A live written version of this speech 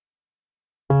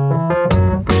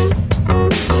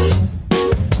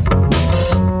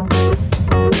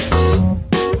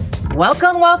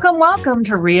Welcome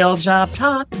to Real Job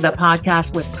Talk, the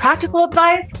podcast with practical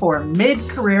advice for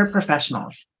mid-career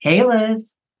professionals. Hey,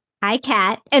 Liz. Hi,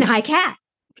 Kat. And hi, Kat.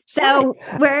 So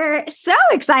we're so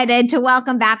excited to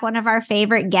welcome back one of our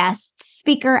favorite guests,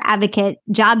 speaker, advocate,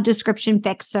 job description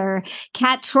fixer,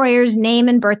 Kat Troyer's name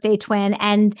and birthday twin,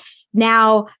 and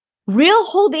now real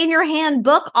hold in your hand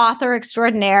book author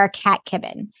extraordinaire, Kat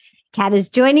Kibben. Kat is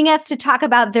joining us to talk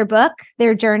about their book,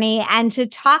 their journey, and to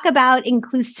talk about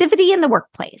inclusivity in the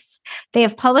workplace. They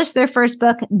have published their first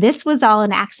book, This Was All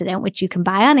an Accident, which you can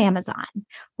buy on Amazon.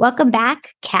 Welcome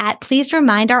back, Kat. Please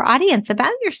remind our audience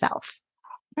about yourself.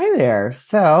 Hi there.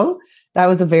 So that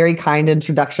was a very kind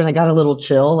introduction. I got a little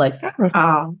chill, like,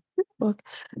 oh.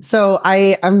 So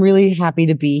I'm really happy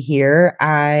to be here.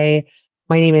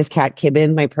 My name is Kat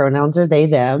Kibben. My pronouns are they,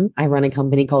 them. I run a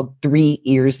company called 3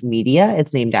 Ears Media.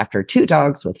 It's named after 2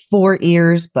 dogs with 4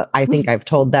 ears, but I think I've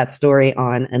told that story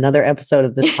on another episode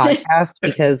of this podcast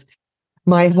because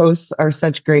my hosts are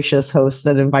such gracious hosts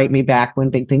that invite me back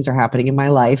when big things are happening in my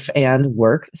life and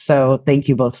work. So thank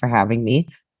you both for having me.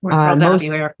 Most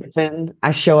often,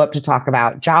 I show up to talk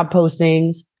about job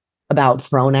postings, about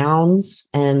pronouns,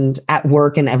 and at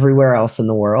work and everywhere else in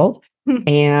the world.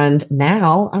 And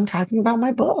now I'm talking about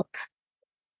my book.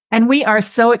 And we are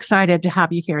so excited to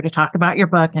have you here to talk about your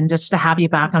book and just to have you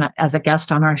back as a guest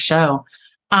on our show.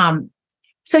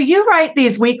 So you write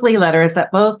these weekly letters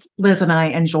that both Liz and I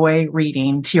enjoy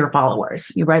reading to your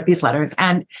followers. You write these letters,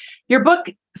 and your book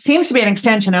seems to be an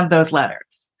extension of those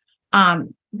letters.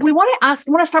 We want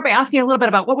to start by asking you a little bit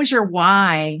about what was your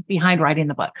why behind writing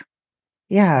the book?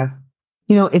 Yeah.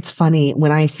 You know, it's funny.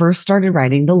 When I first started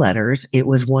writing the letters, it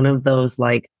was one of those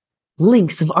like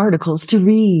links of articles to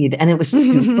read. And it was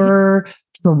super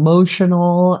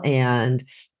promotional and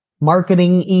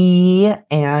marketing-y.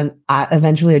 And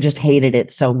eventually I just hated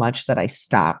it so much that I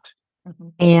stopped. Mm-hmm.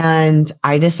 And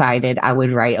I decided I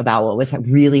would write about what was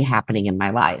really happening in my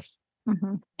life.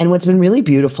 Mm-hmm. And what's been really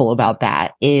beautiful about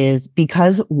that is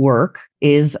because work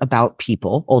is about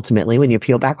people, ultimately, when you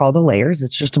peel back all the layers,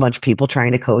 it's just a bunch of people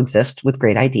trying to coexist with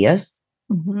great ideas.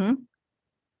 Mm-hmm.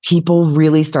 People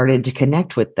really started to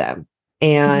connect with them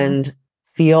and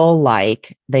feel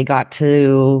like they got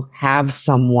to have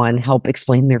someone help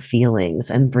explain their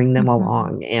feelings and bring them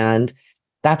along. And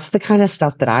that's the kind of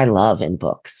stuff that I love in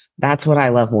books. That's what I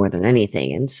love more than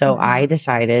anything. And so I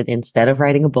decided instead of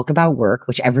writing a book about work,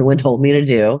 which everyone told me to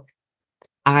do,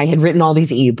 I had written all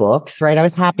these ebooks, right? I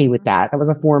was happy with that. That was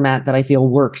a format that I feel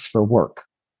works for work.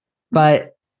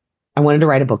 But I wanted to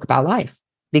write a book about life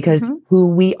because who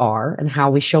we are and how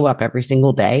we show up every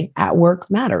single day at work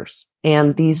matters.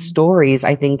 And these stories,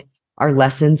 I think, are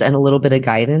lessons and a little bit of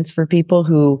guidance for people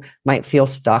who might feel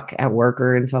stuck at work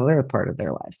or in some other part of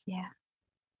their life. Yeah.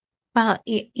 Well,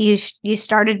 you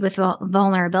started with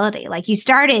vulnerability. Like you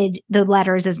started the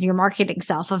letters as your marketing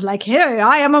self of like, hey,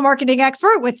 I am a marketing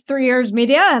expert with 3 Ears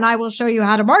Media and I will show you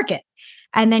how to market.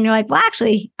 And then you're like, well,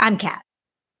 actually, I'm Kat.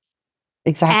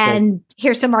 Exactly. And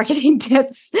here's some marketing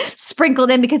tips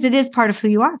sprinkled in because it is part of who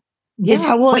you are.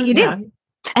 Yeah, what you do.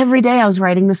 Every day I was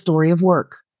writing the story of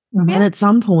work. Mm-hmm. And at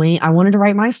some point I wanted to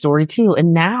write my story too.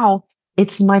 And now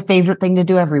it's my favorite thing to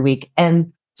do every week.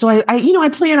 And so I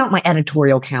plan out my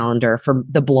editorial calendar for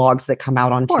the blogs that come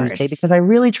out on Tuesday because I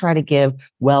really try to give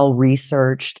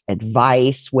well-researched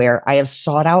advice where I have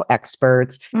sought out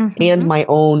experts and my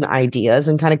own ideas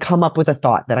and kind of come up with a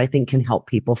thought that I think can help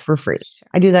people for free. Sure.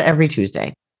 I do that every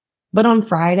Tuesday. But on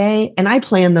Friday, and I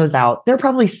plan those out, they're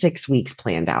probably 6 weeks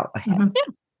planned out ahead.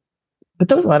 Mm-hmm. But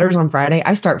those letters on Friday,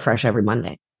 I start fresh every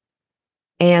Monday.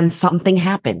 And something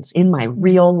happens in my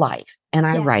real life and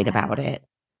I write about it.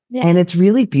 Yeah. And it's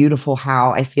really beautiful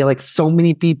how I feel like so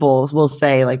many people will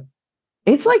say like,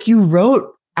 it's like you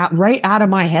wrote right out of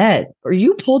my head or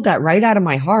you pulled that right out of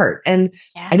my heart. And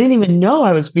I didn't even know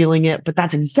I was feeling it, but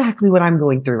that's exactly what I'm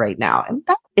going through right now. And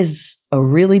that is a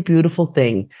really beautiful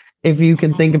thing. If you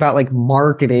can think about like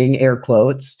marketing, air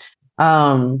quotes,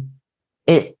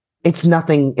 it's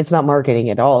not marketing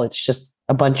at all. It's just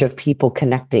a bunch of people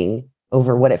connecting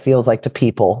over what it feels like to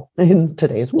people in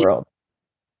today's world.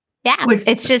 Yeah,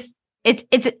 it's just,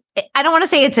 I don't want to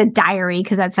say it's a diary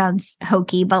because that sounds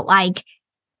hokey, but like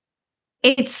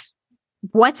it's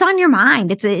what's on your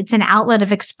mind. It's an outlet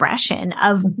of expression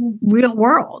of real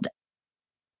world.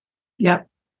 Yep.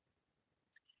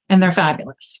 And they're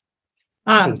fabulous.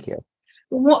 Thank you.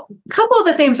 Well, a couple of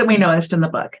the things that we noticed in the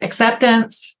book,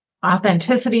 acceptance,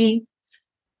 authenticity,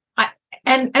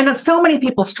 and so many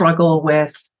people struggle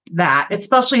with that,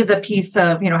 especially the piece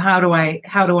of, how do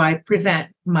I present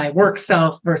my work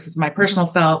self versus my personal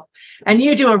self? And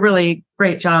you do a really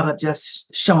great job of just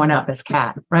showing up as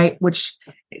Kat, right?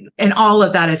 And all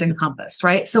of that is encompassed,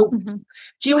 right? So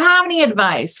do you have any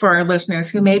advice for our listeners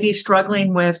who may be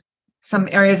struggling with some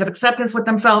areas of acceptance with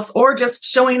themselves or just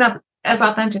showing up as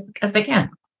authentic as they can?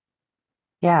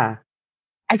 Yeah.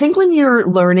 I think when you're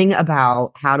learning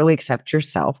about how to accept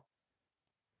yourself,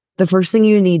 the first thing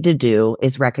you need to do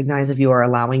is recognize if you are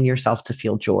allowing yourself to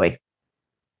feel joy,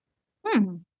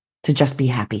 to just be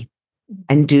happy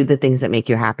and do the things that make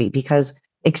you happy, because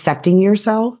accepting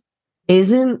yourself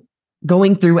isn't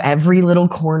going through every little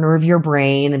corner of your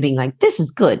brain and being like, this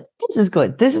is good, this is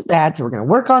good, this is bad. So we're going to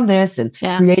work on this and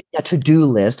create a to-do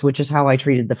list, which is how I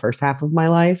treated the first half of my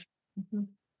life.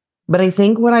 But I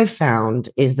think what I found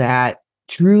is that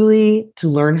truly, to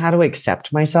learn how to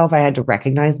accept myself, I had to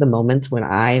recognize the moments when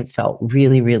I felt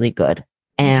really, really good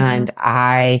and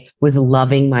I was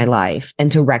loving my life,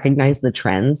 and to recognize the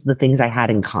trends, the things I had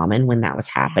in common when that was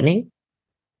happening.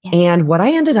 Yes. And what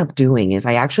I ended up doing is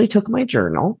I actually took my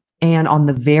journal, and on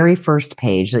the very first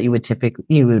page that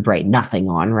you would write nothing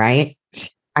on, right?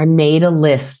 I made a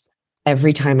list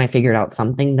every time I figured out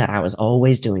something that I was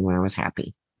always doing when I was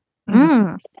happy.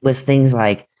 It was things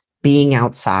like being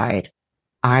outside.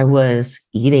 I was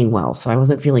eating well, so I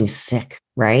wasn't feeling sick,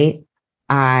 right?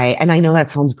 And I know that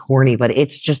sounds corny, but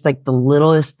it's just like the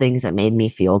littlest things that made me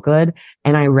feel good.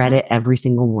 And I read it every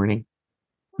single morning.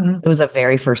 It was the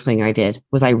very first thing I did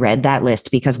was I read that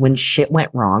list, because when shit went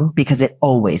wrong, because it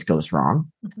always goes wrong,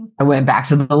 I went back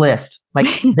to the list. Like,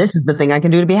 this is the thing I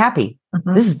can do to be happy.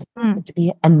 This is to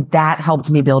be, and that helped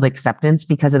me build acceptance,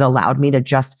 because it allowed me to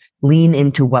just lean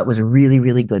into what was really,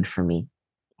 really good for me,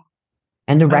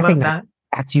 and to recognize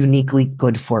that's uniquely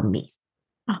good for me.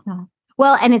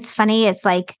 Well, and it's funny. It's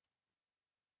like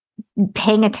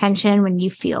paying attention when you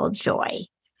feel joy.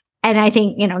 And I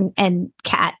think, and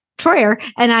Kat Troyer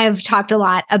and I have talked a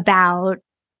lot about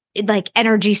like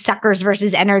energy suckers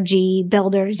versus energy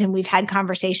builders. And we've had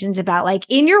conversations about, like,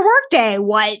 in your workday,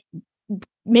 what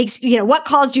makes, what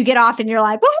calls you get off and you're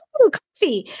like, woo,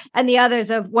 coffee. And the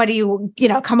others of what do you,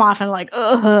 come off and like,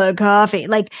 coffee.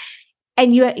 Like,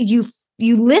 and you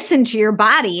listen to your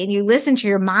body and you listen to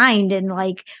your mind, and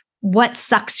like what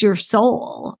sucks your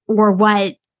soul or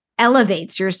what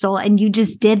elevates your soul. And you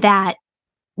just did that,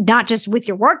 not just with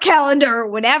your work calendar or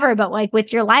whatever, but like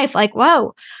with your life. Like, whoa,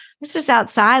 I was just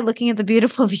outside looking at the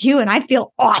beautiful view and I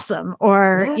feel awesome.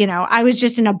 Or, I was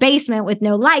just in a basement with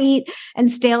no light and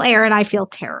stale air and I feel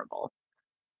terrible.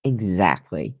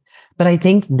 Exactly. But I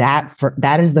think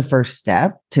that is the first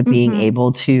step to being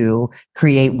able to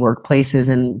create workplaces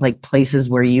and like places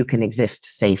where you can exist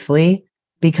safely,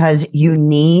 because you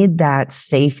need that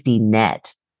safety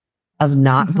net of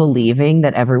not believing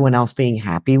that everyone else being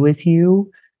happy with you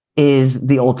is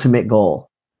the ultimate goal,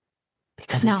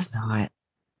 because it's not.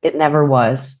 It never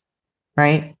was.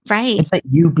 Right? Right. It's that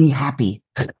you be happy.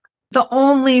 The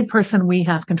only person we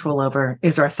have control over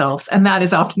is ourselves. And that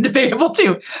is often debatable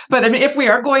too. But I mean, if we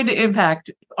are going to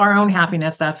impact our own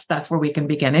happiness, that's where we can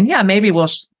begin. And yeah, maybe we'll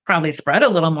probably spread a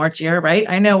little more cheer, right?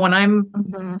 I know when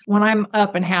I'm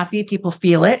up and happy, people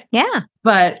feel it. Yeah.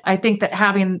 But I think that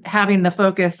having the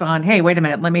focus on, hey, wait a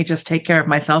minute, let me just take care of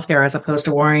myself here, as opposed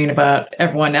to worrying about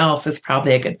everyone else, is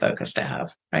probably a good focus to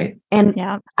have, right? And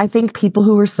I think people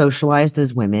who are socialized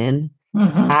as women,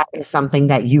 that is something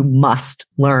that you must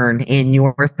learn in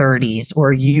your 30s,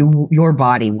 or your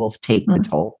body will take the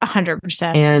toll.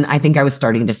 100%. And I think I was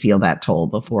starting to feel that toll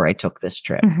before I took this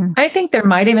trip. I think there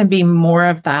might even be more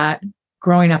of that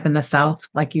growing up in the South,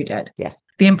 like you did. Yes.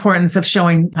 The importance of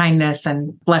showing kindness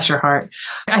and bless your heart.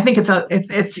 I think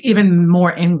it's even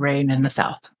more ingrained in the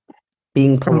South.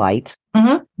 Being polite.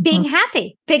 Being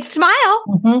happy. Big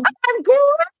smile. I'm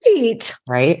great.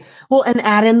 Right. Well, and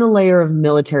add in the layer of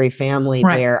military family,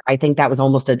 where I think that was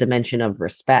almost a dimension of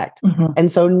respect.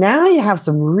 And so now you have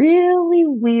some really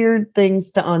weird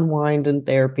things to unwind in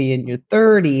therapy in your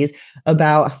 30s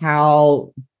about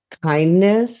how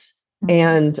kindness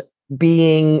and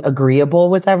being agreeable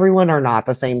with everyone are not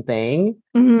the same thing.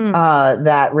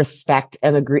 That respect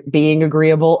and being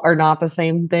agreeable are not the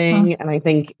same thing. And I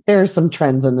think there are some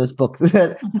trends in this book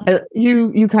that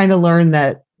you kind of learn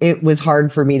that it was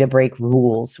hard for me to break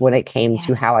rules when it came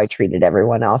to how I treated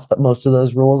everyone else. But most of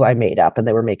those rules I made up, and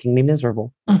they were making me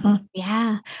miserable.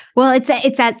 Yeah. Well,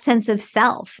 it's that sense of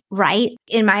self, right?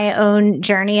 In my own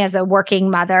journey as a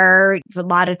working mother, a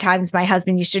lot of times my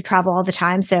husband used to travel all the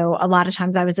time. So a lot of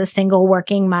times I was a single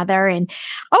working mother, and,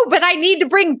 but I need to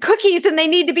bring cookies and they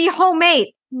need to be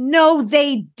homemade. No,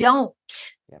 they don't.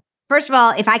 First of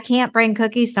all, if I can't bring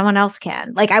cookies, someone else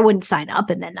can. Like, I wouldn't sign up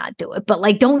and then not do it, but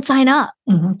like, don't sign up.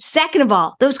 Second of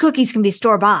all, those cookies can be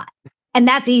store bought, and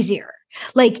that's easier.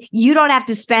 Like, you don't have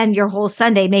to spend your whole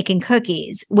Sunday making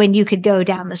cookies when you could go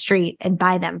down the street and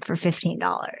buy them for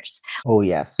 $15. Oh,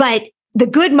 yes. But the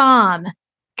good mom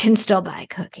can still buy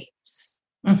cookies.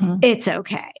 It's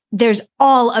okay. There's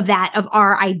all of that, of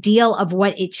our ideal of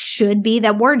what it should be.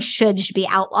 That word should be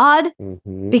outlawed,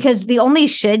 because the only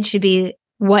should be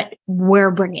what we're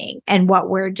bringing and what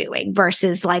we're doing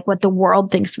versus like what the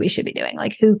world thinks we should be doing.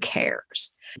 Like, who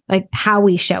cares? Like how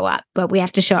we show up, but we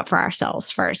have to show up for ourselves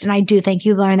first. And I do think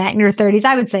you learn that in your 30s.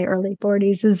 I would say early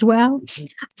 40s as well.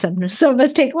 Some of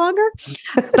us take longer,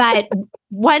 but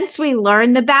once we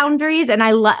learn the boundaries, and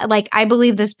I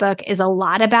believe this book is a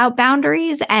lot about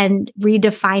boundaries and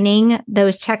redefining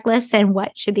those checklists and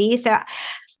what should be. So,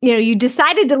 you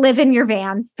decided to live in your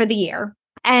van for the year.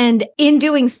 And in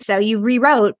doing so, you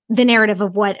rewrote the narrative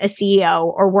of what a CEO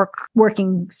or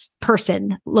working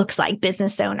person looks like,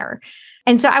 business owner.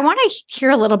 And so I want to hear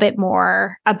a little bit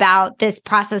more about this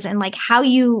process and like how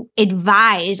you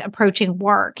advise approaching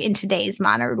work in today's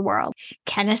modern world.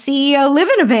 Can a CEO live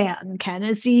in a van? Can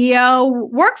a CEO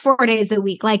work 4 days a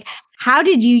week? Like, how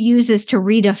did you use this to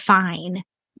redefine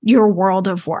your world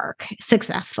of work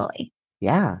successfully?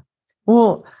 Yeah.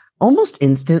 Well, almost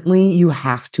instantly, you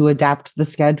have to adapt the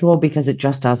schedule because it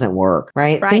just doesn't work,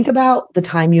 right? Think about the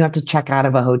time you have to check out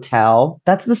of a hotel.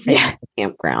 That's the same as a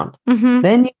campground.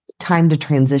 Then you have time to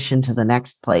transition to the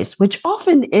next place, which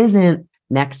often isn't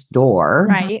next door.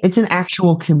 Right. It's an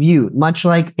actual commute, much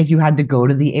like if you had to go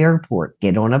to the airport,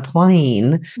 get on a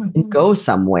plane, and go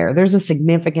somewhere. There's a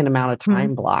significant amount of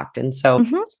time blocked. And so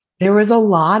there was a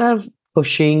lot of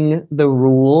pushing the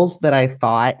rules that I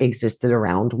thought existed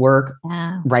around work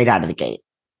right out of the gate.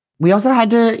 We also had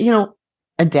to,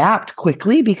 adapt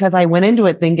quickly because I went into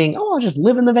it thinking, I'll just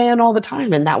live in the van all the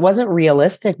time. And that wasn't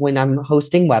realistic when I'm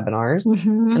hosting webinars.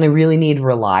 And I really need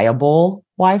reliable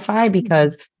Wi-Fi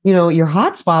because, your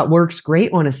hotspot works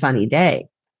great on a sunny day.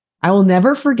 I will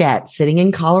never forget sitting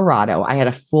in Colorado. I had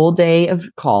a full day of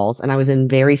calls and I was in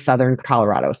very southern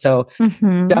Colorado. So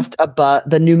just above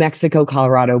the New Mexico,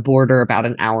 Colorado border, about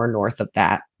an hour north of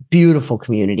that beautiful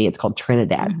community. It's called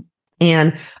Trinidad.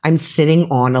 And I'm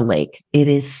sitting on a lake. It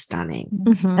is stunning.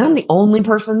 And I'm the only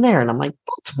person there. And I'm like,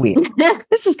 that's weird.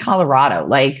 This is Colorado.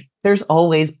 Like, there's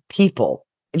always people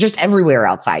just everywhere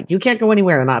outside. You can't go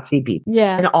anywhere and not see people.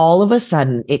 Yeah. And all of a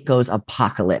sudden, it goes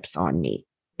apocalypse on me.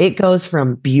 It goes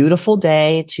from beautiful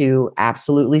day to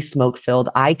absolutely smoke filled.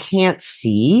 I can't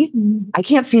see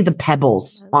the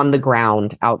pebbles on the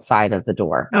ground outside of the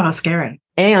door. Oh, scary.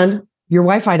 And your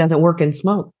Wi-Fi doesn't work in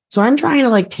smoke. So I'm trying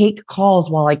to take calls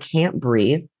while I can't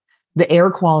breathe. The air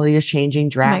quality is changing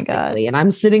drastically. And I'm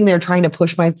sitting there trying to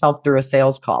push myself through a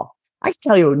sales call. I can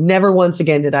tell you, never once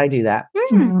again did I do that.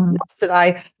 Once did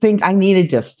I think I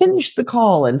needed to finish the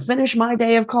call and finish my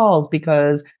day of calls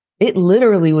because it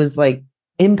literally was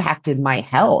impacted my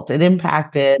health. It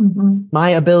impacted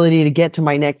my ability to get to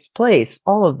my next place,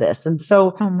 all of this. And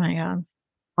so, oh my God,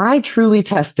 I truly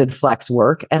tested flex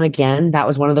work. And again, that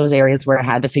was one of those areas where I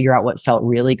had to figure out what felt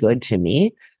really good to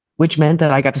me, which meant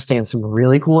that I got to stay in some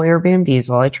really cool Airbnbs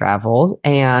while I traveled.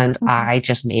 And I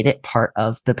just made it part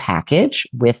of the package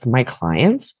with my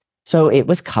clients. So it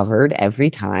was covered every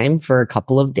time for a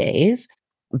couple of days.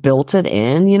 Built it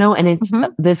in, and it's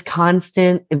this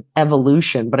constant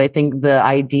evolution. But I think the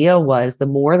idea was the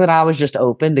more that I was just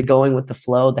open to going with the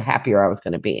flow, the happier I was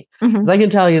going to be. I can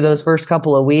tell you those first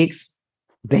couple of weeks,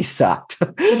 they sucked.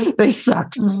 They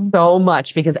sucked so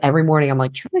much because every morning I'm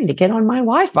trying to get on my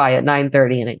Wi-Fi at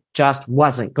 9:30 and it just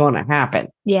wasn't going to happen.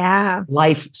 Yeah.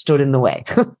 Life stood in the way.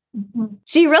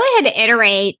 So you really had to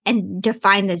iterate and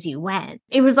define as you went.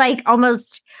 It was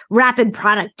almost rapid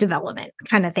product development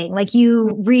kind of thing.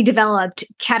 You redeveloped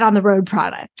Cat on the Road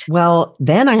product. Well,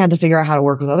 then I had to figure out how to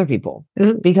work with other people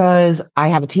because I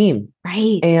have a team.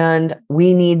 Right. And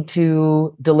we need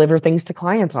to deliver things to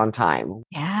clients on time.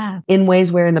 Yeah. In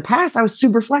ways where in the past I was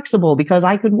super flexible because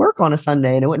I could work on a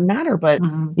Sunday and it wouldn't matter. But,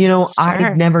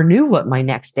 I never knew what my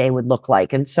next day would look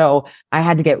like. And so I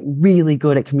had to get really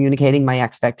good at communicating my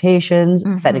expectations,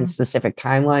 setting specific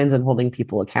timelines and holding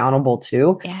people accountable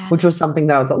too, which was something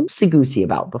that I was a loosey-goosey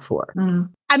about before.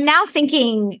 I'm now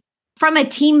thinking from a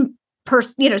team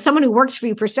someone who works for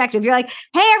you perspective, you're hey,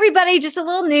 everybody, just a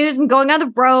little news. I'm going on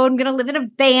the road. I'm going to live in a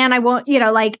van. I won't,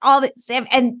 all this.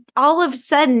 And all of a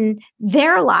sudden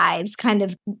their lives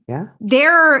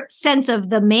their sense of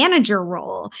the manager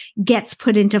role gets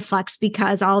put into flux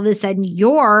because all of a sudden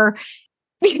you're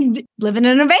living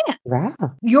in a van. Yeah.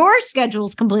 Your schedule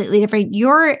is completely different.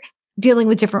 You're dealing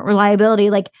with different reliability.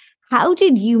 how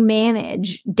did you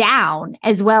manage down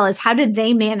as well as how did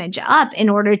they manage up in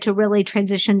order to really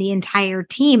transition the entire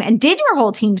team? And did your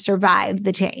whole team survive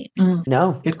the change?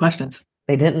 No, Good questions.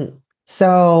 they didn't.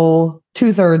 So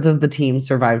 2/3 of the team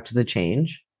survived the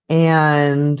change.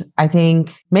 And I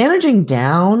think managing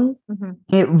down,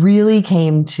 it really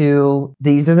came to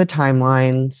these are the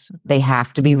timelines. They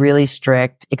have to be really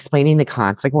strict, explaining the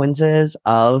consequences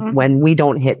of when we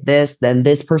don't hit this, then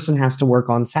this person has to work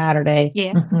on Saturday.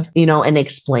 Yeah. And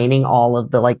explaining all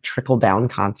of the like trickle down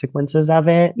consequences of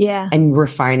it. Yeah. And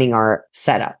refining our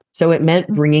setup. So it meant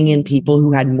bringing in people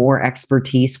who had more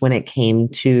expertise when it came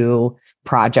to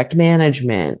project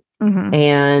management.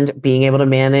 And being able to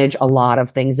manage a lot of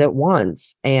things at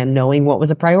once and knowing what was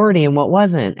a priority and what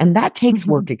wasn't. And that takes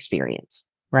work experience,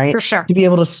 right? For sure. To be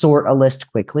able to sort a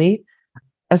list quickly.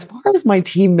 As far as my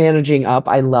team managing up,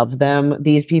 I love them.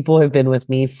 These people have been with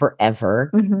me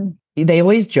forever. They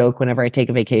always joke whenever I take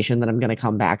a vacation that I'm going to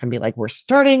come back and be like, we're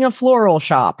starting a floral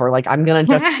shop, or like, I'm going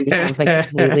to just do something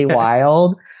completely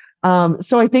wild.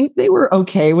 So I think they were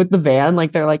okay with the van.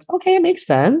 Like, they're like, okay, it makes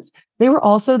sense. They were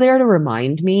also there to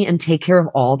remind me and take care of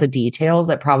all the details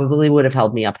that probably would have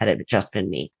held me up had it just been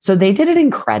me. So they did an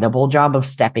incredible job of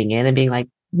stepping in and being like,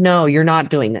 no, you're not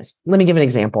doing this. Let me give an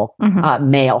example.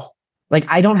 Mail. Like,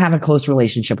 I don't have a close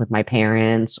relationship with my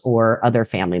parents or other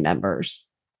family members.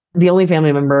 The only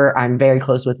family member I'm very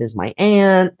close with is my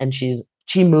aunt, and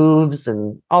she moves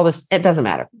and all this. It doesn't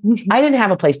matter. I didn't have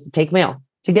a place to take mail,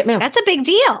 to get mail. That's a big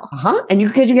deal. And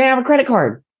because you can't have a credit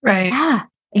card. Right. Yeah.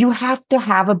 You have to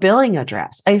have a billing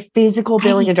address, a physical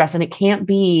billing address, and it can't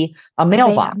be a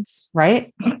mailbox,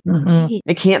 right?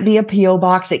 It can't be a PO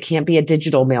box. It can't be a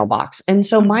digital mailbox. And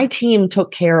so my team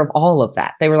took care of all of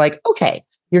that. They were like, okay,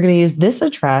 you're going to use this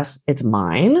address. It's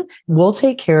mine. We'll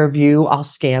take care of you. I'll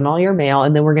scan all your mail.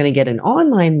 And then we're going to get an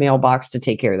online mailbox to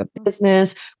take care of the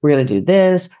business. We're going to do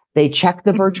this. They check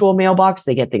the virtual mailbox.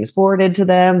 They get things forwarded to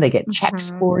them. They get checks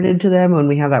forwarded to them. When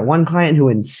we have that one client who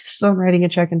insists on writing a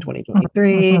check in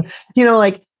 2023,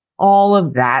 like all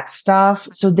of that stuff.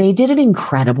 So they did an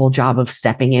incredible job of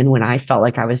stepping in when I felt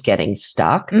like I was getting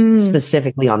stuck,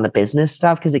 specifically on the business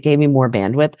stuff, because it gave me more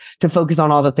bandwidth to focus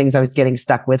on all the things I was getting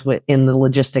stuck with in the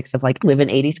logistics of like live in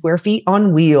 80 square feet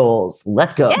on wheels.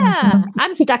 Let's go. Yeah.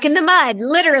 I'm stuck in the mud,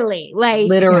 literally.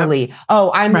 Literally. Oh,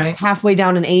 I'm halfway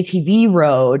down an ATV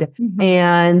road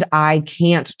and I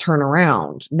can't turn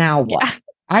around. Now what? Yeah.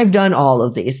 I've done all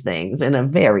of these things in a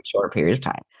very short period of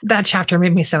time. That chapter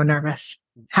made me so nervous,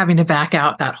 having to back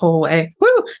out that whole way. Woo!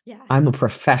 Yeah. I'm a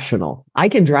professional. I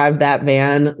can drive that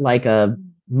van like a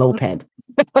moped.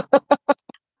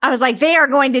 I was like, they are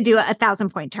going to do a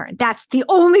 1,000-point turn. That's the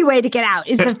only way to get out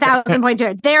is the 1,000-point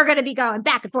turn. They're going to be going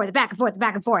back and forth, back and forth,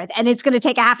 back and forth. And it's going to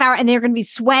take a half hour and they're going to be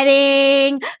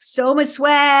sweating, so much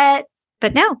sweat.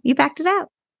 But no, you backed it out.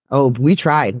 Oh, we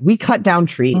tried. We cut down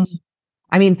trees.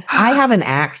 I mean, I have an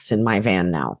axe in my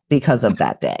van now because of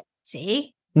that day.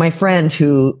 See? My friend,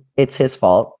 who it's his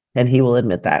fault, and he will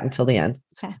admit that until the end.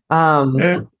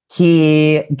 Okay.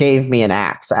 He gave me an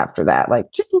axe after that, like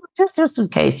just in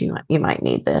case you might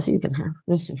need this, you can have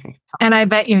this. And I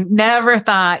bet you never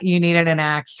thought you needed an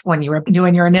axe when you were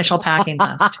doing your initial packing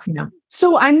list.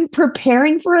 So I'm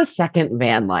preparing for a second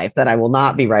van life that I will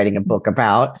not be writing a book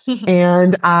about,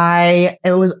 and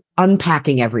it was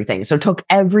unpacking everything. So took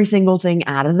every single thing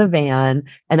out of the van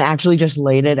and actually just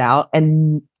laid it out.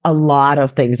 And a lot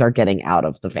of things are getting out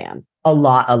of the van. A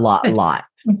lot.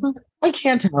 I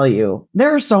can't tell you.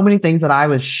 There are so many things that I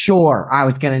was sure I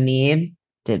was going to need,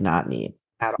 did not need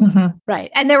at all.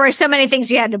 Right. And there were so many things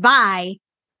you had to buy,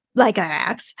 like an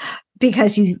axe,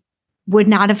 because you would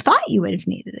not have thought you would have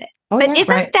needed it. Oh, but yeah,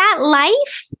 isn't that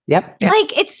life? Yep.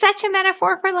 Like, it's such a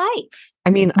metaphor for life. I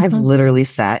mean, I've literally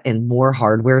sat in more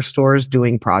hardware stores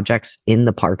doing projects in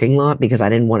the parking lot because I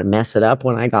didn't want to mess it up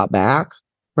when I got back.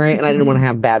 Right. And I didn't want to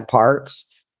have bad parts.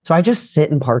 So I just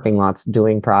sit in parking lots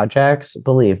doing projects.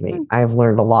 Believe me, I've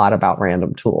learned a lot about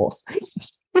random tools.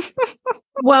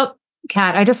 Well,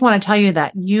 Kat, I just want to tell you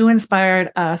that you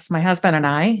inspired us, my husband and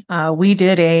I.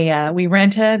 We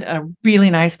rented a really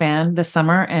nice van this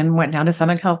summer and went down to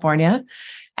Southern California.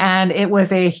 And it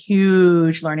was a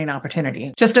huge learning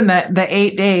opportunity. Just in the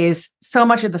 8 days, so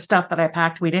much of the stuff that I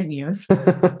packed, we didn't use.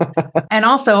 And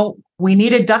also, we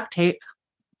needed duct tape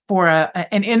for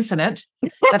an incident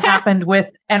that happened with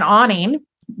an awning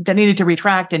that needed to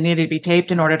retract and needed to be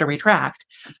taped in order to retract.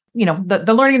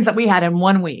 The learnings that we had in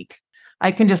 1 week,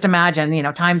 I can just imagine,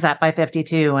 times that by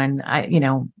 52. And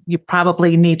you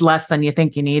probably need less than you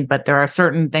think you need, but there are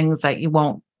certain things that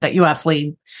you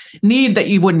absolutely need that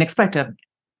you wouldn't expect to.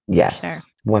 Yes. Sure.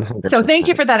 100%. So thank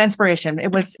you for that inspiration.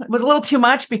 It was a little too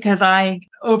much because I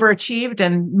overachieved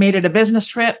and made it a business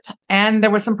trip, and there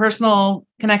was some personal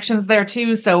connections there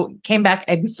too. So came back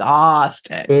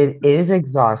exhausted. It is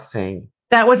exhausting.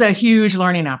 That was a huge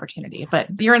learning opportunity, but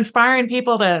you're inspiring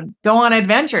people to go on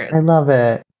adventures. I love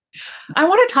it. I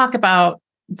want to talk about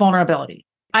vulnerability.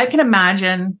 I can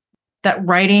imagine that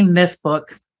writing this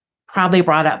book probably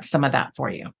brought up some of that for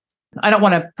you. I don't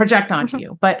want to project onto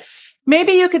you, but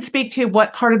maybe you could speak to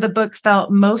what part of the book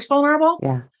felt most vulnerable.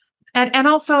 Yeah. And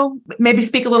also maybe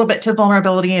speak a little bit to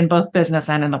vulnerability in both business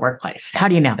and in the workplace. How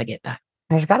do you navigate that?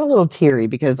 I just got a little teary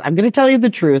because I'm going to tell you the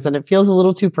truth and it feels a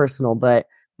little too personal, but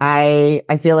I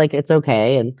feel like it's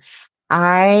okay. And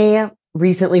I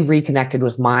recently reconnected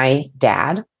with my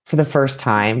dad for the first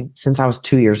time since I was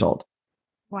 2 years old.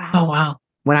 Wow. Oh, wow.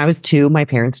 When I was 2, my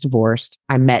parents divorced.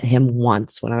 I met him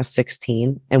once when I was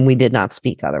 16 and we did not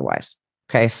speak otherwise.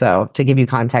 Okay. So to give you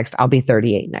context, I'll be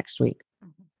 38 next week.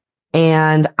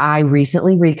 And I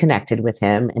recently reconnected with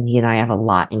him and he and I have a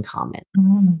lot in common.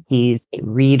 He's a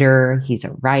reader. He's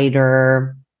a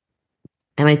writer.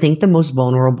 And I think the most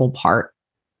vulnerable part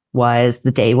was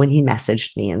the day when he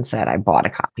messaged me and said, I bought a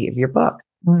copy of your book.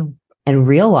 And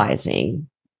realizing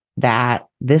that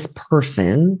this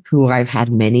person who I've had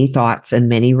many thoughts and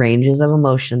many ranges of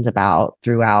emotions about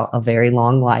throughout a very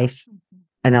long life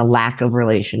and a lack of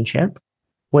relationship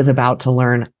was about to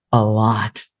learn a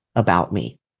lot about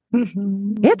me.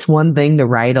 It's one thing to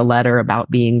write a letter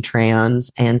about being trans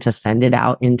and to send it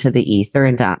out into the ether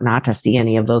and not to see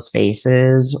any of those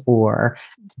faces or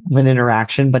have an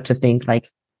interaction, but to think like,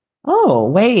 oh,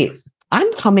 wait,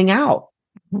 I'm coming out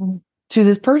to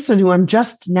this person who I'm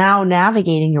just now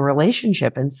navigating a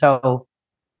relationship. And so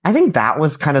I think that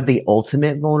was kind of the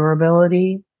ultimate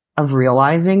vulnerability of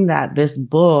realizing that this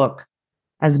book,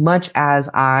 as much as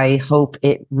I hope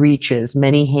it reaches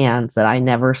many hands that I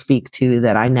never speak to,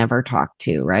 that I never talk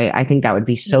to, right? I think that would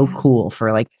be so cool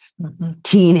for like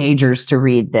teenagers to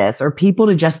read this or people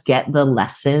to just get the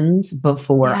lessons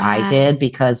before I did,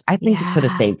 because I think it could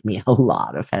have saved me a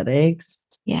lot of headaches.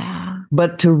 Yeah.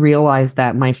 But to realize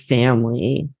that my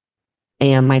family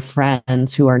and my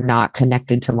friends who are not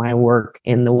connected to my work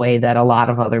in the way that a lot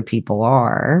of other people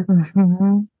are,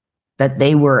 that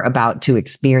they were about to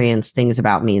experience things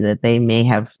about me that they may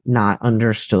have not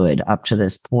understood up to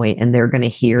this point. And they're going to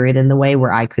hear it in the way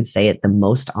where I could say it the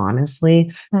most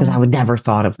honestly, because I would never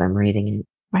thought of them reading it.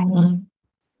 Right.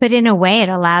 But in a way, it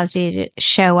allows you to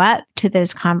show up to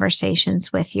those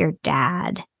conversations with your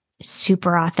dad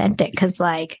super authentic because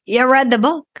like you read the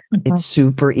book. It's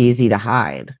super easy to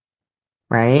hide,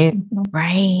 right?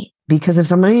 Right. Because if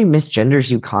somebody misgenders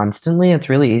you constantly, it's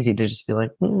really easy to just be like,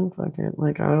 fuck it.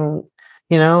 Like, I don't,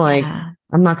 like,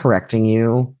 I'm not correcting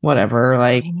you, whatever.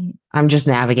 Like, I'm just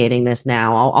navigating this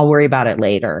now. I'll worry about it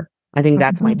later. I think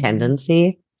that's my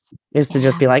tendency is to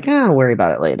just be like, I'll worry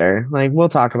about it later. Like, we'll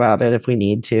talk about it if we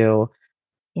need to.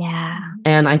 Yeah.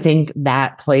 And I think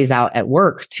that plays out at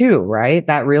work too, right?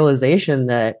 That realization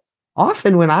that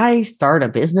often when I start a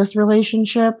business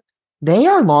relationship, they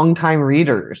are longtime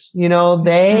readers. They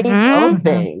know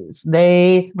things.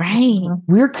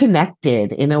 We're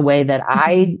connected in a way that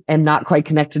I am not quite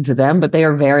connected to them, but they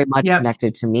are very much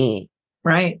connected to me.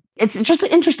 Right. It's just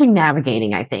interesting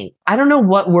navigating, I think. I don't know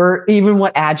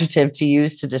what adjective to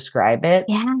use to describe it.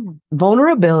 Yeah.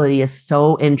 Vulnerability is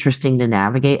so interesting to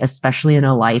navigate, especially in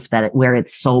a life where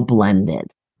it's so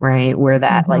blended, right? Where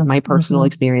that like my personal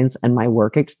experience and my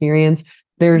work experience,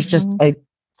 there's just a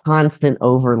constant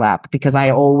overlap because I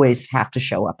always have to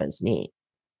show up as me.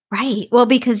 Right. Well,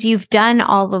 because you've done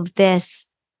all of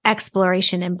this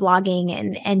exploration and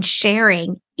blogging and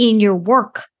sharing in your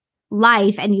work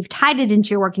life and you've tied it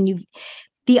into your work and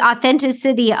the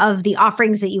authenticity of the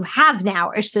offerings that you have now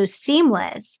are so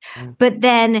seamless. But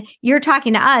then you're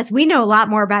talking to us. We know a lot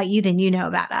more about you than you know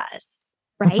about us.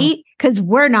 Right? Because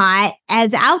we're not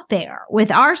as out there with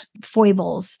our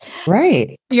foibles.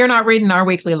 Right. You're not reading our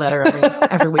weekly letter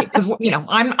every week because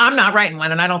I'm not writing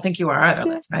one, and I don't think you are either,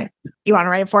 Liz, right? You want to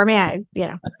write it for me? I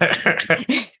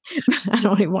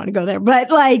don't even want to go there. But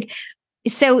like,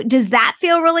 so does that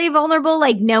feel really vulnerable?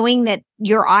 Like knowing that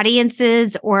your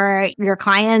audiences or your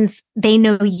clients, they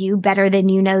know you better than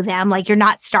you know them. Like you're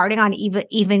not starting on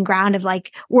even ground of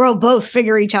like, we'll both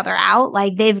figure each other out.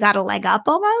 Like they've got a leg up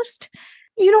almost.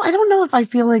 I don't know if I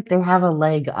feel like they have a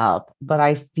leg up, but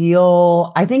I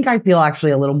think I feel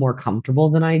actually a little more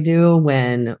comfortable than I do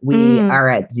when we are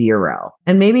at zero.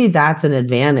 And maybe that's an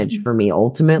advantage for me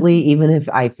ultimately, even if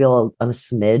I feel a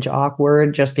smidge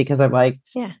awkward just because I'm like,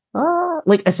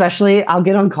 like, especially I'll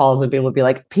get on calls and people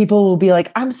will be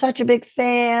like, I'm such a big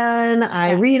fan.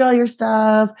 I read all your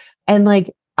stuff. And like,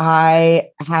 I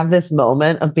have this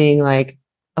moment of being like,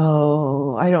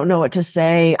 oh, I don't know what to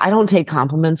say. I don't take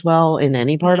compliments well in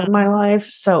any part of my life.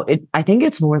 So I think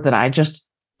it's more that I just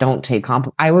don't take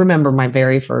compliments. I remember my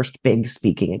very first big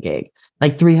speaking gig,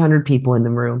 like 300 people in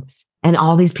the room. And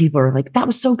all these people are like, that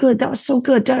was so good. That was so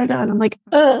good. Da, da, da. And I'm like,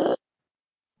 And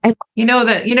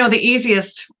the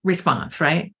easiest response,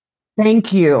 right?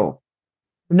 thank you.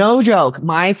 No joke.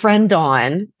 My friend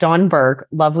Dawn Burke,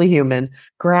 lovely human,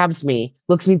 grabs me,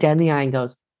 looks me dead in the eye and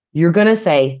goes, you're going to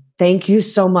say, thank you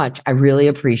so much. I really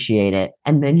appreciate it.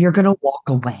 And then you're going to walk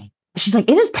away. She's like,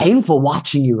 it is painful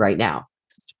watching you right now.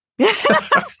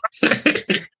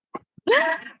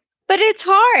 But it's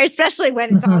hard, especially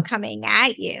when it's all coming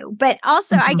at you. But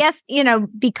also, I guess,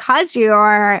 because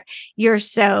you're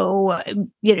so,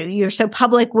 you're so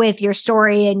public with your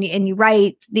story and you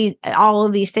write all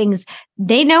of these things,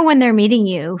 they know when they're meeting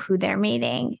you, who they're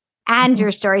meeting and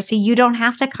your story. So you don't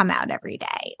have to come out every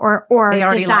day or they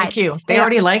already decide. like you. They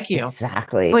already like you.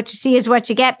 Exactly. What you see is what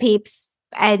you get, peeps.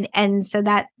 And so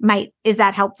is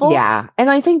that helpful? Yeah. And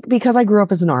I think because I grew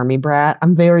up as an army brat,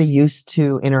 I'm very used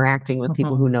to interacting with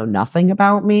people who know nothing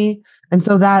about me. And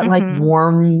so that like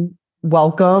warm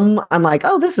welcome, I'm like,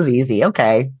 oh, this is easy.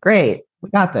 Okay, great. We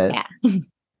got this. Yeah.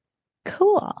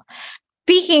 Cool.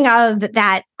 Speaking of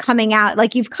that coming out,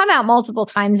 like you've come out multiple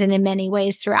times and in many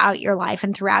ways throughout your life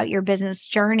and throughout your business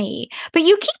journey, but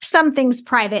you keep some things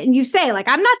private and you say like,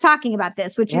 I'm not talking about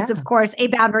this, which is of course a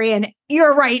boundary and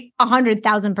you're right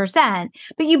 100,000%,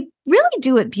 but you really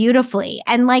do it beautifully.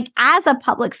 And like as a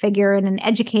public figure and an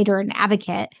educator and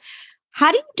advocate,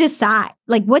 how do you decide?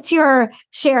 Like, what's your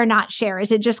share, not share?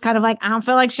 Is it just kind of like, I don't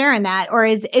feel like sharing that? Or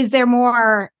is there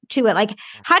more to it? Like,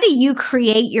 how do you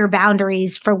create your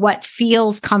boundaries for what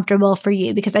feels comfortable for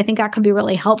you? Because I think that could be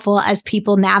really helpful as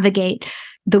people navigate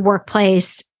the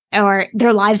workplace or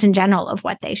their lives in general of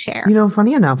what they share.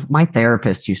 Funny enough, my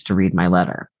therapist used to read my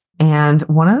letter. And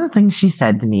one of the things she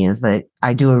said to me is that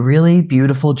I do a really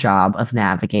beautiful job of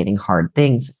navigating hard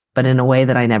things, but in a way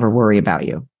that I never worry about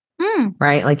you.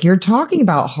 Right? Like you're talking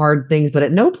about hard things, but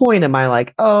at no point am I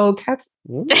like, oh, Kat's,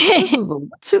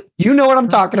 you know what I'm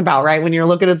talking about, right? When you're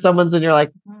looking at someone's and you're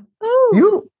like,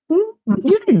 oh,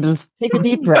 you can just take a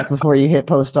deep breath before you hit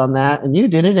post on that. And you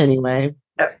did it anyway.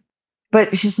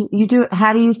 But she said,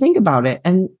 how do you think about it?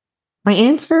 And my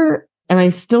answer, and I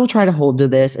still try to hold to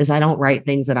this, is I don't write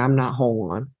things that I'm not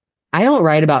whole on. I don't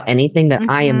write about anything that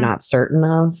I am not certain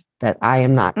of, that I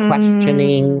am not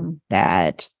questioning,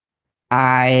 that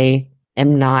I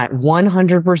am not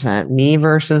 100% me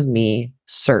versus me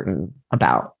certain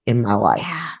about in my life.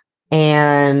 Yeah.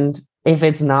 And if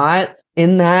it's not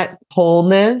in that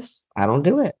wholeness, I don't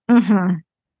do it.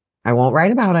 I won't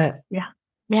write about it. Yeah.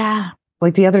 Yeah.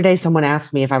 Like the other day, someone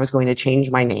asked me if I was going to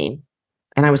change my name.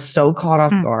 And I was so caught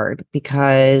off guard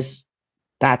because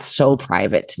that's so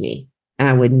private to me. And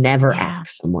I would never ask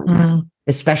someone that,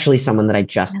 especially someone that I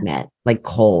just met, like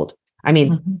cold. I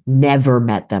mean, never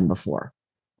met them before.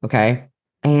 Okay.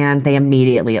 And they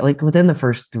immediately, like within the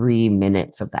first 3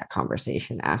 minutes of that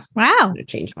conversation, asked me to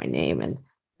change my name. And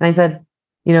I said,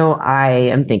 I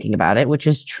am thinking about it, which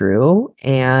is true.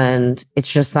 And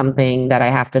it's just something that I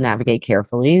have to navigate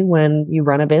carefully when you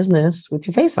run a business with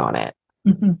your face on it.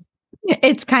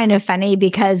 It's kind of funny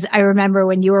because I remember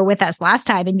when you were with us last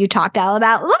time and you talked all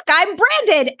about, look, I'm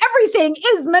branded. Everything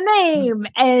is my name.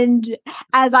 And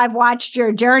as I've watched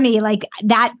your journey, like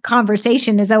that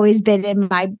conversation has always been in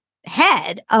my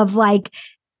head of like,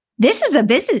 this is a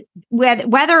business,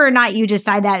 whether or not you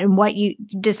decide that and what you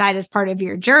decide as part of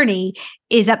your journey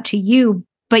is up to you,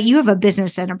 but you have a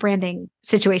business and a branding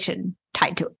situation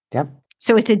tied to it. Yep.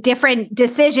 So it's a different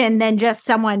decision than just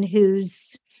someone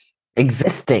who's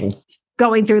existing,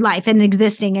 going through life and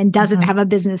existing and doesn't have a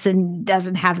business and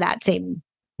doesn't have that same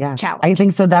challenge. I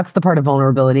think so. That's the part of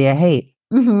vulnerability I hate.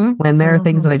 When there are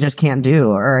things that I just can't do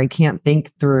or I can't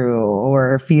think through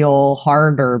or feel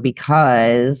harder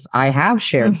because I have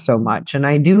shared so much and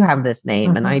I do have this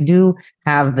name and I do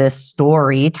have this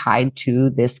story tied to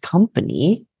this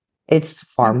company. It's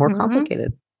far more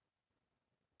complicated.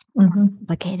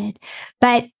 Complicated.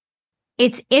 But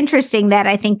it's interesting that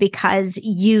I think because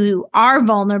you are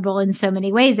vulnerable in so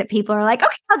many ways that people are like,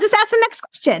 okay, I'll just ask the next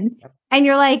question. And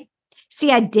you're like, see,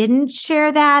 I didn't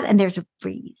share that. And there's a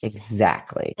reason.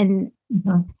 Exactly.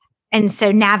 And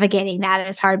so navigating that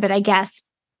is hard. But I guess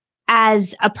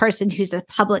as a person who's a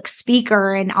public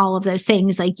speaker and all of those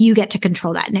things, like you get to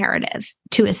control that narrative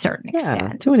to a certain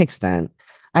extent. To an extent.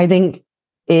 I think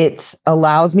it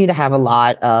allows me to have a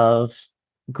lot of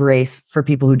grace for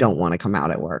people who don't want to come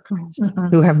out at work,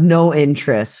 Mhm. who have no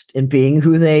interest in being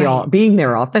who they are, being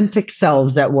their authentic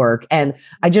selves at work. And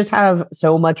I just have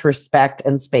so much respect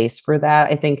and space for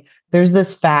that. I think there's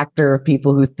this factor of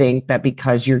people who think that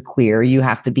because you're queer, you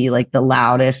have to be like the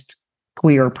loudest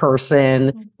queer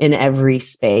person in every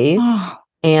space.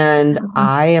 And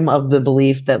I am of the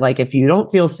belief that like, if you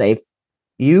don't feel safe,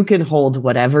 you can hold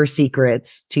whatever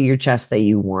secrets to your chest that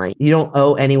you want. You don't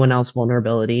owe anyone else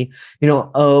vulnerability. You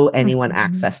don't owe anyone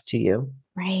access to you.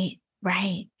 Right.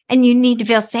 And you need to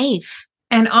feel safe.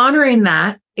 And honoring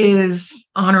that is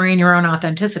honoring your own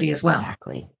authenticity as well.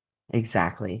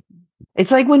 Exactly. It's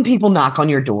like when people knock on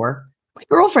your door. My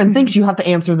girlfriend thinks you have to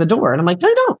answer the door. And I'm like, no,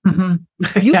 I don't.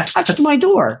 You touched my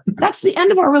door. That's the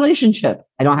end of our relationship.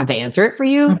 I don't have to answer it for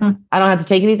you. I don't have to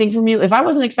take anything from you. If I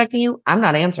wasn't expecting you, I'm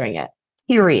not answering it.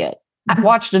 Period. I've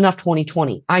watched enough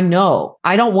 2020. I know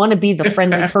I don't want to be the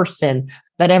friendly person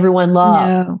that everyone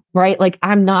loves, right? Like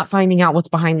I'm not finding out what's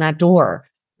behind that door,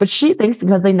 but she thinks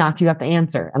because they knocked, you have to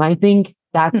answer. And I think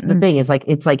that's the thing is like,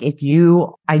 it's like, if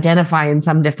you identify in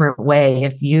some different way,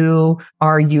 if you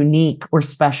are unique or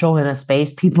special in a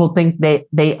space, people think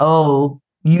you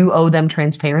owe them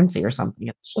transparency or something.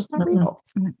 It's just not real.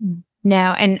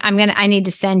 No. And I need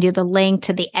to send you the link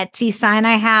to the Etsy sign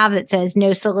I have that says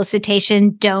no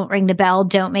solicitation, don't ring the bell,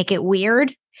 don't make it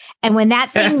weird. And when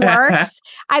that thing works,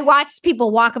 I watch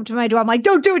people walk up to my door. I'm like,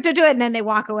 don't do it. And then they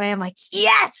walk away. I'm like,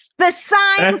 yes, the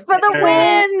sign for the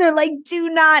win. They're like, do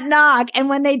not knock. And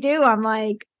when they do, I'm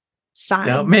like, sign.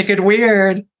 Don't make it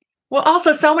weird. Well,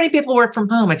 also, so many people work from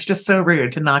home. It's just so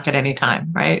rude to knock at any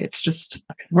time, right? It's just,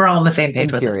 we're all on the same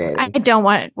page with it. I don't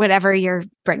want whatever you're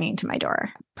bringing to my door,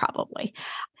 probably.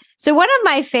 So one of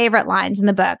my favorite lines in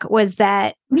the book was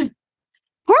that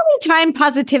poorly timed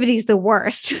positivity is the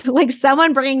worst. Like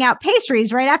someone bringing out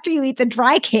pastries right after you eat the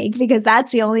dry cake because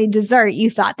that's the only dessert you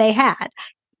thought they had.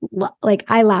 Like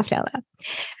I laughed out loud.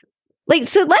 Like,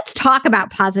 so let's talk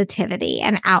about positivity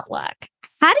and outlook.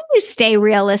 How do you stay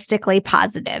realistically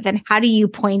positive and how do you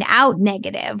point out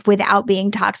negative without being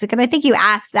toxic? And I think you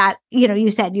asked that, you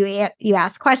said you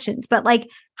asked questions, but like,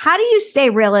 how do you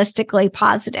stay realistically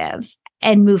positive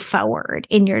and move forward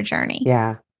in your journey?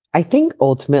 Yeah. I think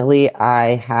ultimately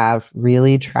I have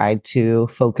really tried to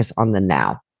focus on the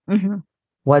now.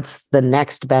 What's the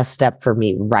next best step for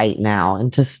me right now?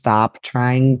 And to stop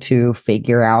trying to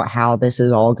figure out how this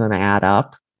is all going to add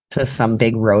up to some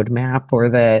big roadmap, or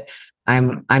that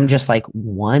I'm just like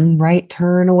one right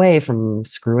turn away from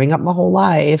screwing up my whole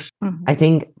life. I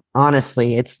think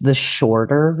honestly, it's the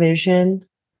shorter vision.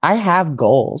 I have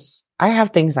goals. I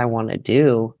have things I want to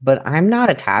do, but I'm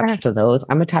not attached to those.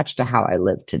 I'm attached to how I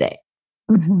live today.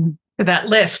 That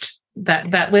list,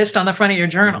 that list on the front of your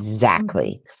journal.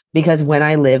 Exactly. Because when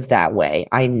I live that way,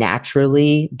 I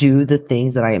naturally do the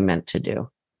things that I am meant to do.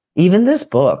 Even this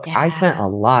book, I spent a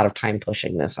lot of time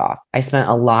pushing this off. I spent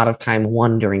a lot of time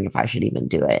wondering if I should even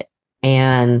do it.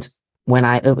 And when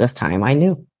it was time, I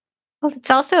knew. Well,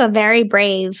 it's also a very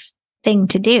brave thing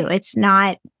to do. It's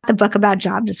not the book about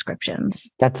job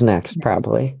descriptions. That's next,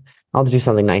 probably. I'll do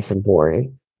something nice and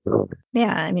boring.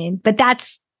 Yeah, I mean, but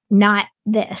that's not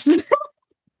this.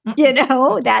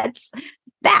 That's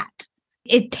that.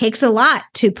 It takes a lot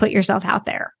to put yourself out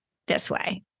there this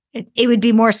way. It would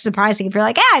be more surprising if you're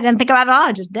like, I didn't think about it at all.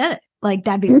 I just did it. Like,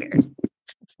 that'd be weird.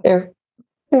 Fair.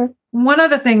 One of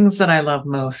the things that I love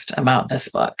most about this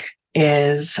book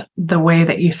is the way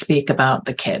that you speak about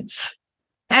the kids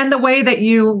and the way that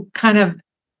you kind of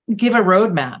give a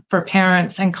roadmap for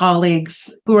parents and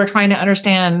colleagues who are trying to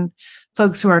understand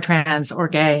folks who are trans or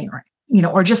gay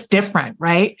or just different,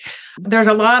 right? There's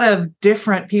a lot of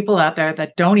different people out there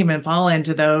that don't even fall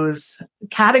into those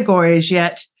categories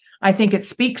yet. I think it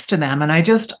speaks to them. And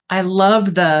I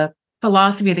love the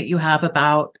philosophy that you have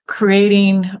about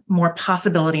creating more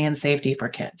possibility and safety for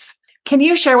kids. Can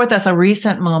you share with us a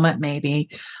recent moment maybe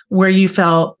where you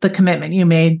felt the commitment you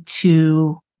made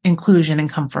to inclusion and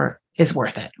comfort is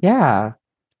worth it? Yeah.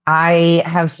 I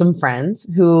have some friends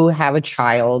who have a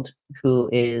child who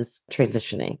is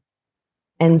transitioning.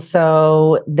 And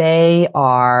so they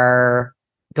are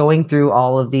going through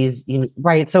all of these,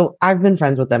 right? So I've been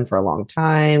friends with them for a long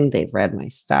time. They've read my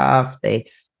stuff.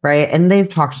 And they've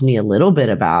talked to me a little bit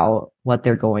about what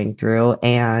they're going through.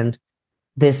 And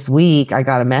this week I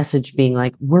got a message being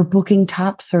like, we're booking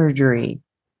top surgery.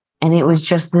 And it was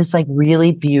just this like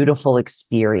really beautiful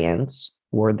experience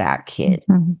for that kid.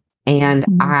 And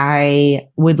I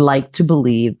would like to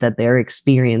believe that their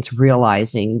experience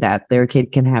realizing that their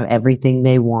kid can have everything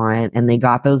they want and they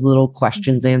got those little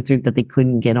questions answered that they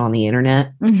couldn't get on the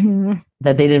internet,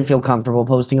 that they didn't feel comfortable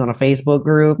posting on a Facebook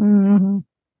group.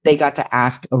 they got to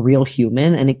ask a real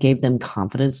human, and it gave them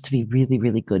confidence to be really,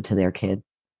 really good to their kid.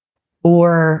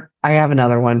 Or I have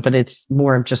another one, but it's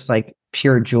more of just like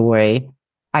pure joy.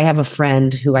 I have a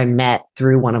friend who I met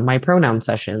through one of my pronoun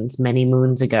sessions many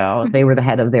moons ago. They were the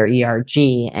head of their ERG,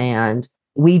 and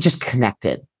we just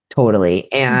connected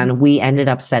totally. And we ended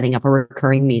up setting up a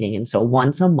recurring meeting. And so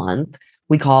once a month,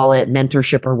 we call it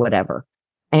mentorship or whatever.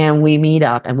 And we meet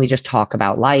up and we just talk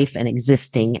about life and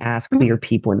existing as queer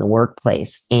people in the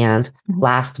workplace. And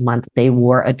last month, they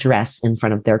wore a dress in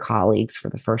front of their colleagues for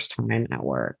the first time at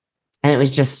work. And it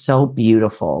was just so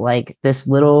beautiful, like this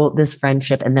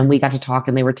friendship. And then we got to talk,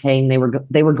 and they were saying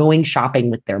they were going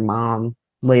shopping with their mom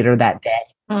later that day.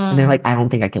 And they're like, I don't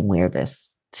think I can wear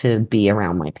this to be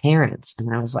around my parents.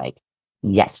 And I was like,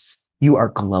 yes, you are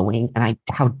glowing. And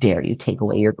how dare you take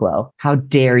away your glow? How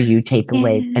dare you take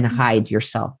away and hide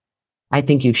yourself? I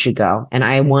think you should go. And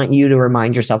I want you to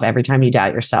remind yourself every time you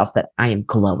doubt yourself that I am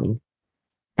glowing.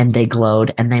 And they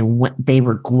glowed, and they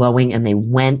were glowing, and they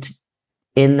went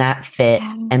in that fit.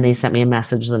 And they sent me a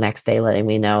message the next day letting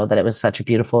me know that it was such a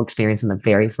beautiful experience. And the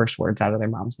very first words out of their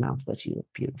mom's mouth was, "You look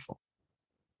beautiful."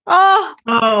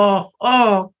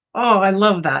 Oh, I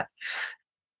love that.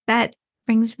 That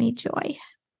brings me joy.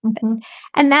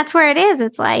 And that's where it is.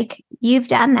 It's like you've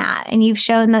done that, and you've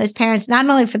shown those parents, not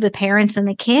only for the parents and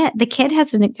the kid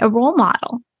has a role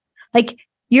model. Like,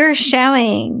 you're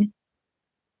showing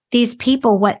these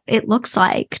people what it looks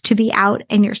like to be out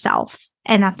in yourself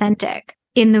and authentic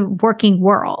in the working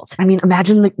world. I mean,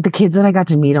 imagine the kids that I got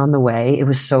to meet on the way. It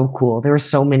was so cool. There were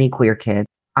so many queer kids.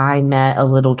 I met a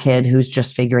little kid who's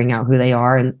just figuring out who they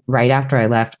are. And right after I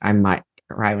left, I might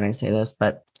cry when I say this,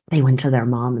 but they went to their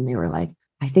mom and they were like,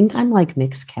 I think I'm like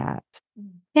mixed cat.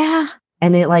 Yeah.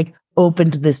 And it like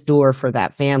opened this door for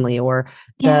that family, or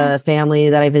the family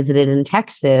that I visited in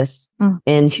Texas,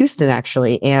 in Houston,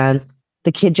 actually. And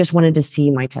the kid just wanted to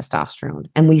see my testosterone.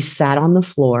 And we sat on the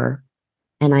floor,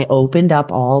 and I opened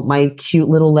up all my cute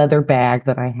little leather bag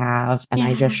that I have, and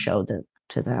I just showed it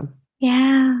to them.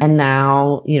 Yeah. And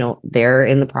now, they're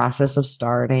in the process of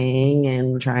starting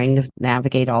and trying to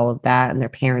navigate all of that. And their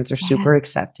parents are super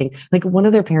accepting. Like, one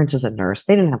of their parents is a nurse.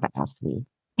 They didn't have to ask me.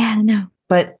 Yeah, no.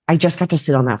 But I just got to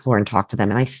sit on that floor and talk to them.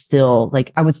 And I still,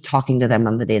 I was talking to them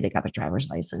on the day they got their driver's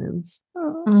license.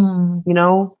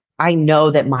 I know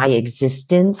that my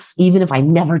existence, even if I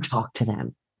never talk to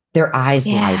them, their eyes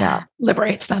light up.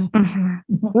 Liberates them.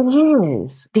 It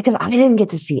is. Because I didn't get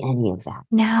to see any of that.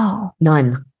 No.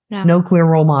 None. No queer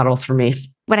role models for me.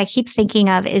 What I keep thinking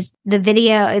of is the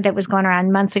video that was going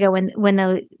around months ago when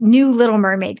the new Little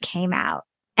Mermaid came out.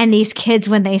 And these kids,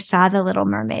 when they saw the Little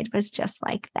Mermaid, was just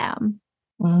like them.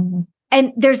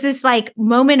 And there's this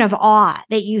moment of awe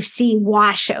that you see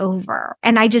wash over.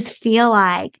 And I just feel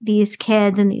like these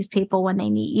kids and these people, when they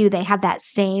meet you, they have that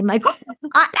same that's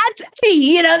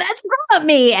me, that's from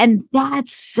me. And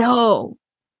it's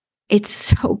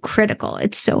so critical.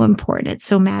 It's so important. It's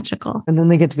so magical. And then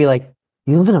they get to be like,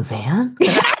 you live in a van?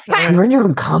 You're in your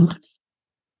own company?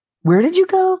 Where did you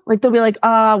go? They'll be like,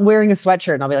 wearing a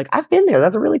sweatshirt. And I'll be like, I've been there.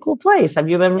 That's a really cool place. Have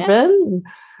you ever been?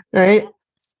 Right?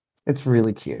 It's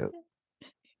really cute.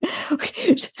 Do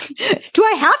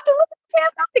I have to live in a van?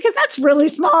 Because that's really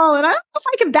small. And I don't know if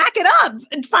I can back it up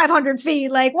at 500 feet.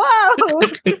 Whoa.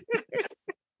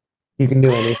 You can do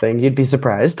anything. You'd be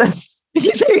surprised.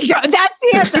 There you go. That's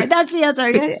the answer.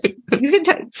 You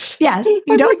can yes.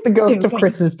 You don't like the ghost of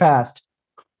Christmas past.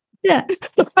 Yes.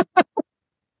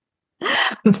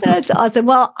 That's awesome.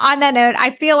 Well, on that note,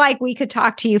 I feel like we could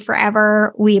talk to you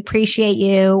forever. We appreciate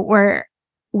you. We're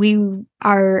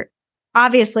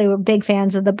big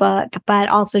fans of the book, but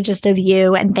also just of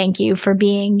you. And thank you for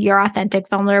being your authentic,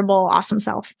 vulnerable, awesome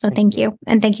self. So thank you.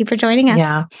 And thank you for joining us.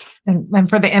 Yeah. And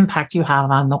for the impact you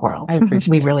have on the world.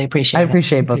 We really appreciate it. I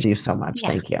appreciate both of you so much. Yeah.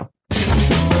 Thank you.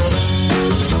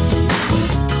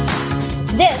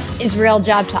 This is Real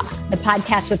Job Talk, the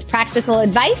podcast with practical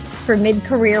advice for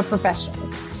mid-career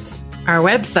professionals. Our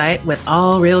website with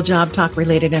all Real Job Talk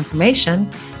related information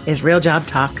is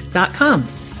realjobtalk.com.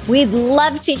 We'd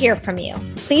love to hear from you.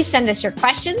 Please send us your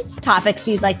questions, topics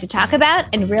you'd like to talk about,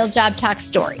 and Real Job Talk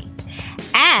stories.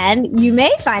 And you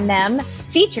may find them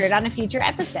featured on a future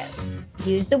episode.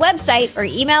 Use the website or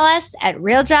email us at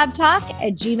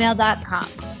realjobtalk@gmail.com.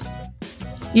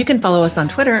 You can follow us on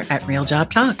Twitter at Real Job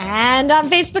Talk. And on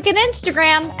Facebook and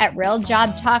Instagram at Real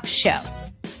Job Talk Show.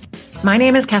 My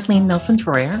name is Kathleen Nelson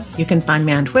Troyer. You can find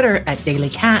me on Twitter at Daily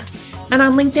Cat. And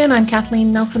on LinkedIn, I'm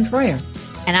Kathleen Nelson Troyer.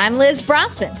 And I'm Liz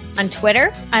Bronson. On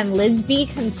Twitter, I'm Liz B.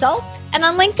 Consult. And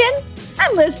on LinkedIn,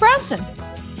 I'm Liz Bronson.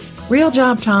 Real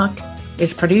Job Talk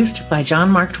is produced by John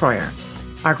Mark Troyer.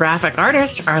 Our graphic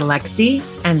artists are Lexi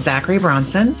and Zachary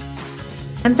Bronson.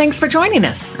 And thanks for joining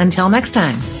us. Until next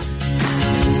time.